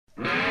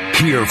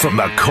hear from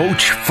the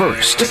coach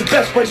first. It's the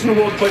best place in the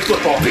world to play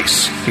football.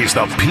 This is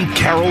the Pete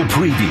Carroll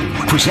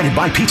Preview, presented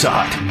by Pizza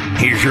Hut.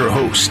 Here's your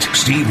host,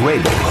 Steve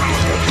Rabel.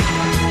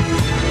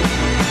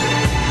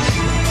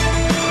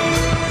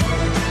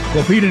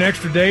 Well, Pete, an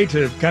extra day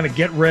to kind of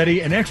get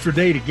ready, an extra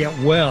day to get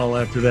well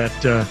after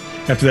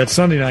that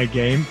Sunday night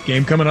game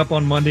coming up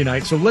on Monday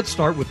night. So let's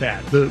start with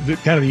that, the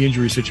kind of the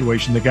injury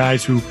situation, the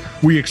guys who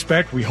we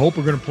hope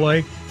are going to play.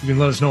 You can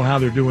let us know how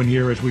they're doing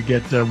here as we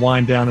get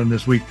wind down in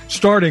this week,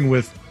 starting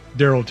with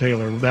Darrell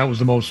Taylor. That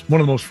was one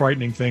of the most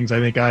frightening things I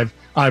think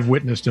I've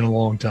witnessed in a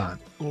long time.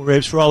 Well,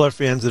 Rabes, for all our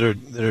fans that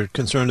are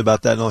concerned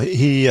about that, no,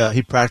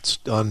 he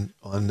practiced on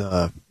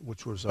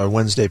which was our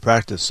Wednesday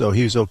practice, so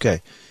he was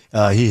okay.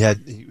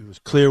 He was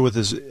clear with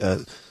his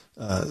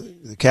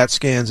the CAT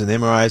scans and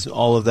MRIs and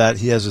all of that.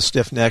 He has a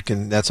stiff neck,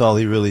 and that's all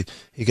he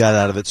got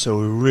out of it. So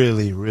we're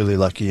really, really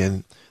lucky,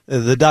 and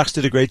the docs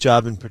did a great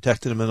job in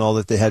protecting him and all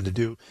that they had to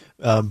do.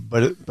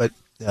 But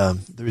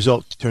the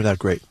result turned out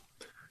great.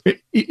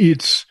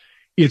 It's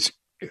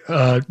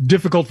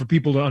difficult for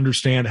people to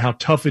understand how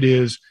tough it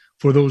is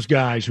for those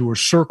guys who are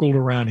circled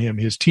around him,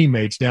 his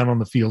teammates down on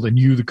the field, and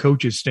you, the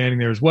coaches, standing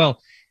there as well.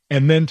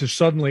 And then to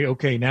suddenly,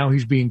 okay, now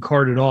he's being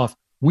carted off.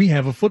 We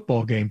have a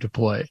football game to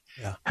play.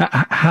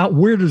 Yeah.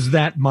 Where does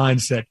that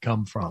mindset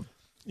come from?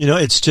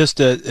 It's just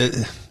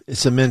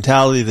it's a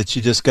mentality that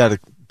you just got to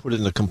put it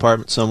in a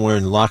compartment somewhere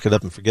and lock it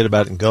up and forget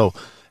about it and go.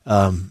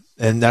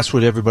 And that's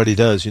what everybody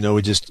does.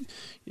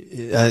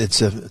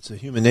 It's a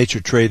human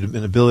nature trait,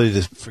 an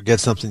ability to forget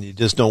something you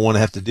just don't want to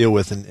have to deal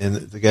with. And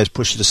the guys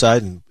push it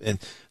aside, and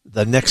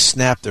the next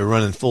snap they're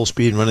running full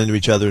speed and running into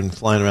each other and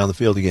flying around the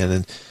field again.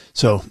 And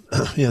so,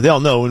 they all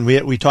know. And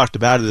we talked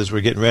about it as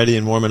we're getting ready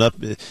and warming up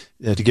to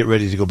get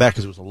ready to go back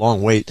because it was a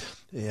long wait.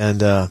 And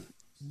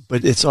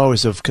but it's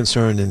always of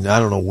concern, and I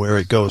don't know where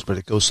it goes, but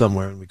it goes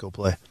somewhere, and we go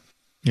play.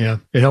 Yeah,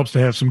 it helps to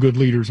have some good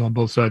leaders on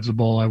both sides of the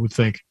ball, I would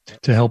think,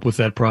 to help with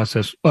that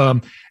process.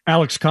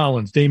 Alex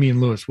Collins,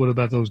 Damian Lewis, what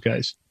about those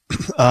guys?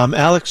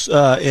 Alex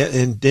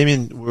and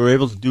Damian were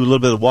able to do a little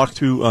bit of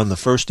walkthrough on the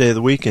first day of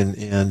the week,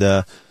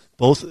 and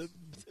both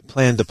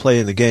plan to play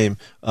in the game.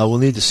 We'll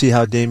need to see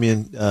how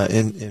Damian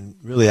and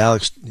really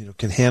Alex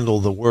can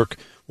handle the work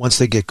once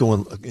they get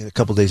going in a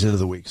couple days into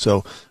the week.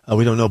 So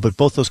we don't know, but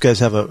both those guys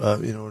have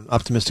an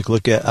optimistic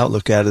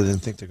outlook at it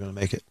and think they're going to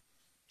make it.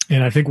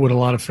 And I think what a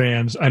lot of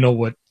fans, I know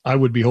what I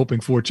would be hoping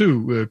for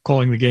too,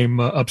 calling the game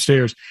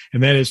upstairs,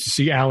 and that is to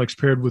see Alex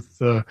paired with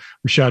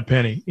Rashad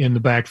Penny in the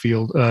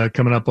backfield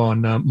coming up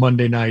on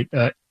Monday night.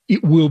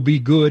 It will be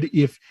good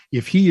if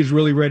he is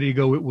really ready to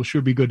go. It will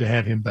sure be good to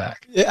have him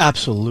back. Yeah,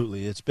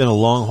 absolutely, it's been a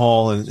long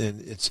haul, and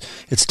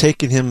it's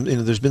taken him.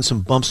 There's been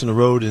some bumps in the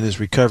road in his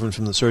recovering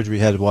from the surgery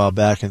he had a while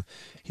back, and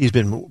he's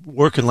been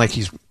working like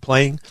he's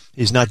playing.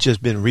 He's not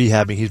just been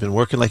rehabbing. He's been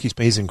working like he's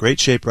playing. He's in great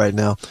shape right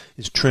now.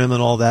 He's trim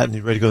and all that, and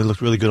he's ready to go. He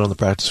looked really good on the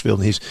practice field,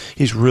 and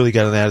he's really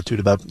got an attitude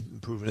about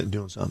improving it and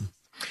doing something.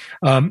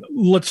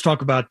 Let's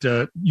talk about,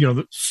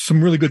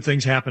 some really good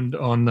things happened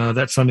on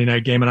that Sunday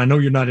night game. And I know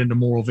you're not into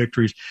moral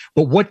victories,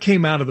 but what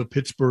came out of the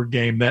Pittsburgh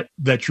game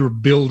that you're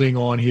building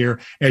on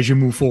here as you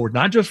move forward?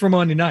 Not just for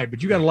Monday night,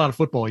 but you got a lot of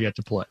football yet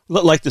to play.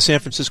 Like the San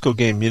Francisco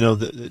game,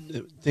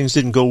 the things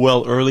didn't go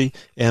well early,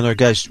 and our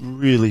guys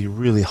really,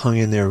 really hung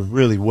in there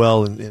really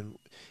well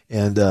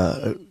and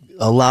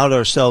allowed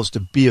ourselves to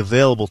be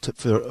available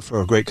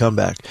for a great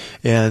comeback.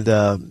 And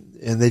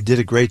they did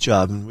a great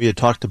job. And we had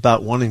talked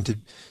about wanting to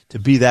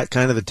be that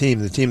kind of a team,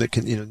 the team that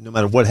can, no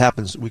matter what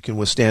happens, we can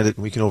withstand it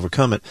and we can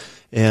overcome it.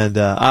 And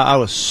I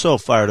was so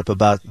fired up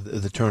about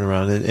the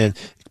turnaround, and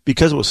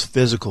because it was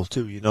physical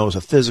too. It was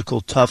a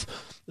physical, tough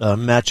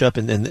matchup,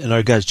 and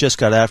our guys just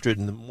got after it.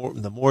 And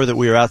the more that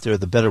we were out there,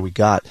 the better we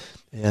got.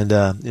 And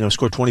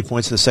scored 20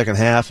 points in the second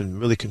half and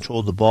really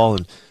controlled the ball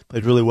and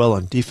played really well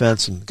on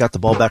defense and got the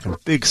ball back in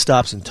big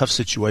stops in tough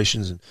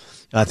situations. And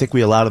I think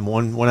we allowed them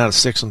one out of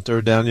 6 on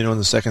third down, in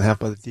the second half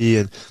by the D,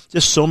 and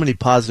just so many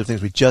positive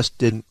things. We just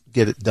didn't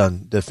get it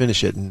done to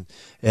finish it, and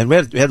we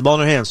had the ball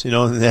in our hands,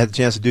 and they had the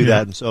chance to do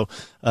that. And so,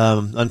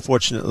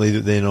 unfortunately,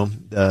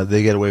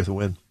 they get away with the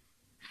win.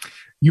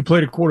 You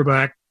played a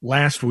quarterback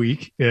last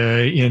week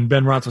in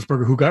Ben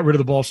Roethlisberger who got rid of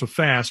the ball so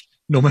fast.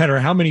 No matter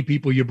how many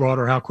people you brought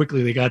or how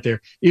quickly they got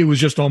there, it was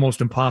just almost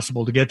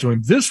impossible to get to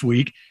him. This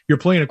week, you're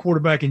playing a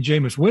quarterback in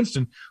Jameis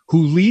Winston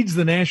who leads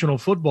the National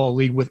Football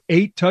League with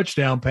 8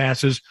 touchdown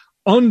passes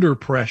under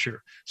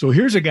pressure. So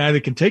here's a guy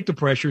that can take the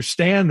pressure,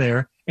 stand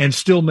there, and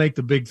still make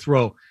the big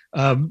throw.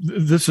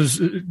 This is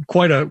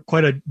quite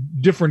a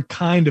different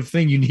kind of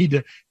thing you need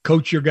to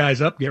coach your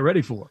guys up, get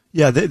ready for.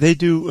 Yeah, they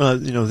do.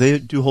 They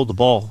do hold the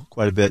ball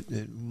quite a bit,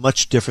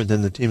 much different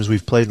than the teams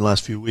we've played in the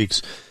last few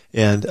weeks.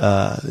 And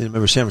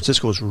remember, San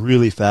Francisco was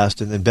really fast,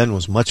 and then Ben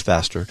was much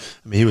faster.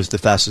 I mean, he was the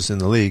fastest in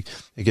the league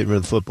at getting rid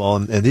of the football.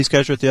 And these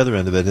guys are at the other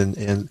end of it.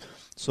 And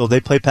so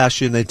they play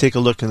past you, and they take a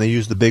look, and they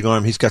use the big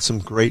arm. He's got some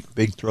great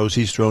big throws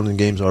he's thrown in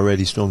games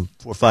already. He's thrown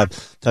 4 or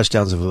 5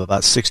 touchdowns of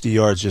about 60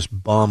 yards, just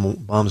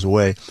bombs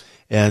away.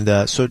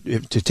 And so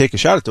to take a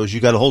shot at those, you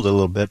got to hold it a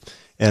little bit.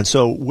 And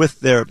so with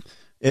their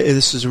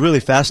this is really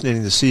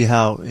fascinating to see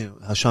how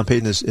Sean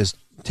Payton has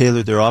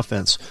tailored their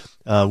offense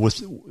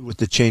with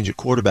the change at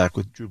quarterback,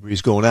 with Drew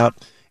Brees going out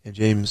and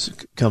James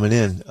coming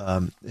in.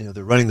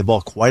 They're running the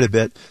ball quite a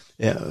bit.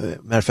 Matter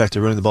of fact,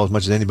 they're running the ball as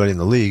much as anybody in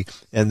the league,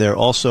 and they're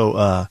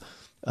also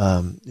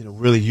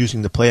really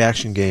using the play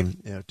action game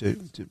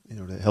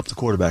to help the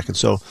quarterback. And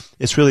so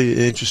it's really an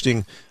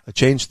interesting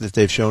change that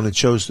they've shown. It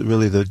shows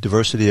really the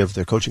diversity of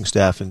their coaching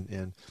staff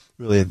and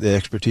really the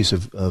expertise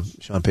of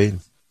Sean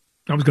Payton.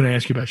 I was going to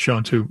ask you about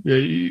Sean too.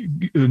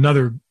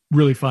 Another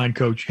really fine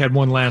coach. Had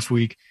one last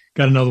week.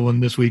 Got another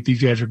one this week.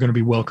 These guys are going to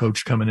be well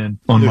coached coming in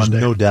on Monday.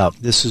 There's no doubt.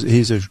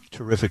 He's a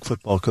terrific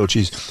football coach.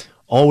 He's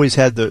always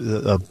had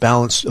the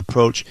balanced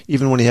approach.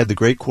 Even when he had the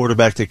great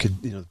quarterback that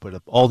could put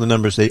up all the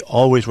numbers, they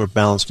always were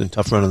balanced and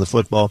tough running the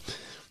football.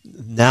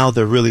 Now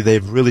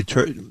they've really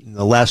turned in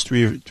the last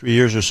 3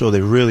 years or so.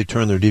 They really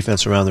turned their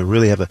defense around. They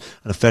really have an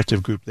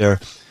effective group there.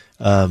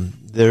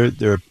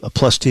 They're a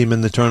plus team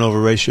in the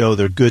turnover ratio.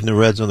 They're good in the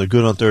red zone. They're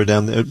good on third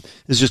down.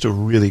 It's just a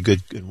really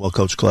good and well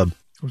coached club.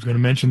 I was going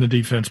to mention the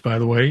defense, by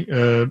the way.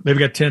 They've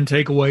got 10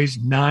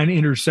 takeaways, 9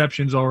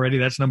 interceptions already.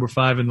 That's number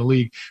 5 in the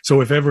league.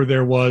 So if ever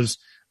there was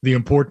the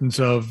importance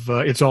of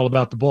it's all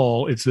about the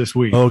ball, it's this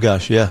week. Oh,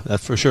 gosh, yeah,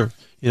 that's for sure.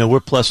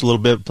 We're plus a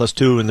little bit,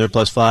 +2, and they're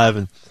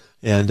 +5,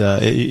 and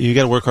you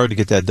got to work hard to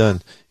get that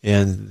done.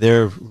 And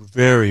they're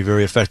very,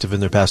 very effective in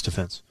their pass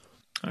defense.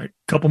 All right,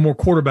 a couple more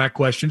quarterback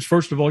questions.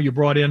 First of all, you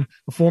brought in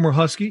a former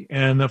Husky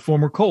and a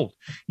former Colt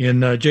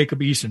in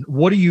Jacob Eason.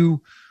 What do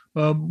you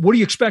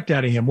expect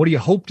out of him? What do you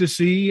hope to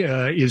see?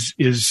 Is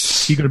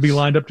he going to be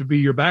lined up to be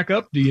your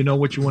backup? Do you know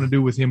what you want to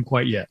do with him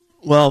quite yet?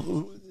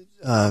 Well,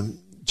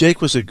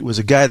 Jake was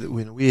a guy that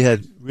we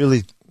had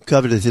really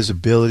coveted his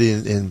ability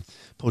and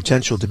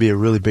potential to be a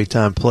really big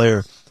time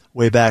player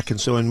way back,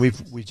 and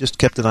we just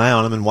kept an eye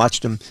on him and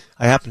watched him.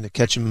 I happened to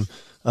catch him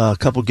a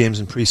couple games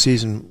in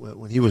preseason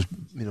when he was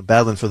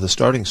battling for the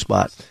starting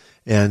spot,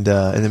 and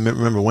then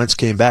remember Wentz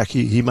came back,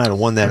 he might have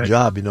won that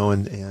job,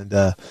 and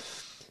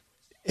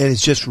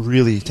he's just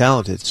really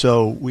talented.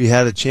 So we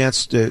had a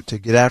chance to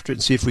get after it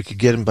and see if we could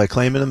get him by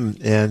claiming him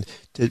and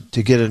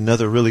to get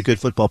another really good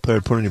football player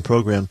to put in your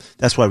program.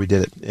 That's why we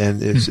did it. And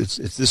this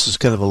is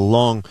kind of a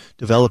long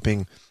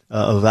developing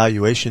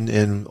evaluation,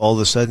 and all of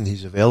a sudden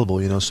he's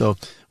available, So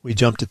we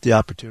jumped at the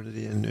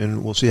opportunity,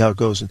 and we'll see how it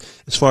goes. And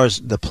as far as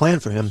the plan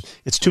for him,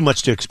 it's too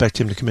much to expect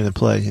him to come in and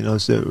play,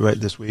 right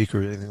this week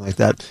or anything like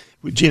that.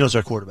 Gino's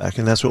our quarterback,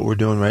 and that's what we're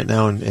doing right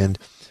now.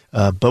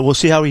 But we'll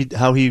see how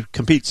he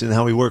competes and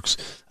how he works.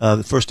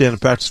 The first day on the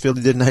practice field,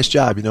 he did a nice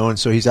job, and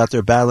so he's out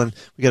there battling.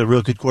 We got a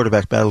real good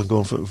quarterback battling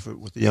going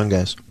with the young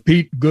guys.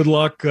 Pete, good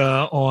luck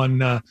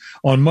on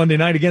Monday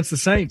night against the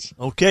Saints.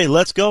 Okay,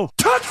 let's go.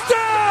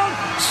 Touchdown,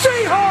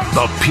 Seahawks!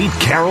 The Pete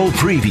Carroll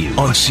Preview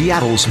on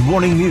Seattle's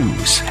Morning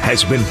News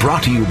has been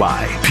brought to you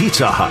by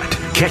Pizza Hut.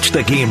 Catch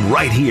the game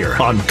right here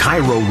on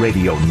Cairo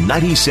Radio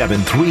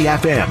 97.3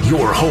 FM,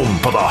 your home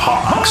for the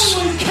Hawks.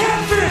 Holy cow!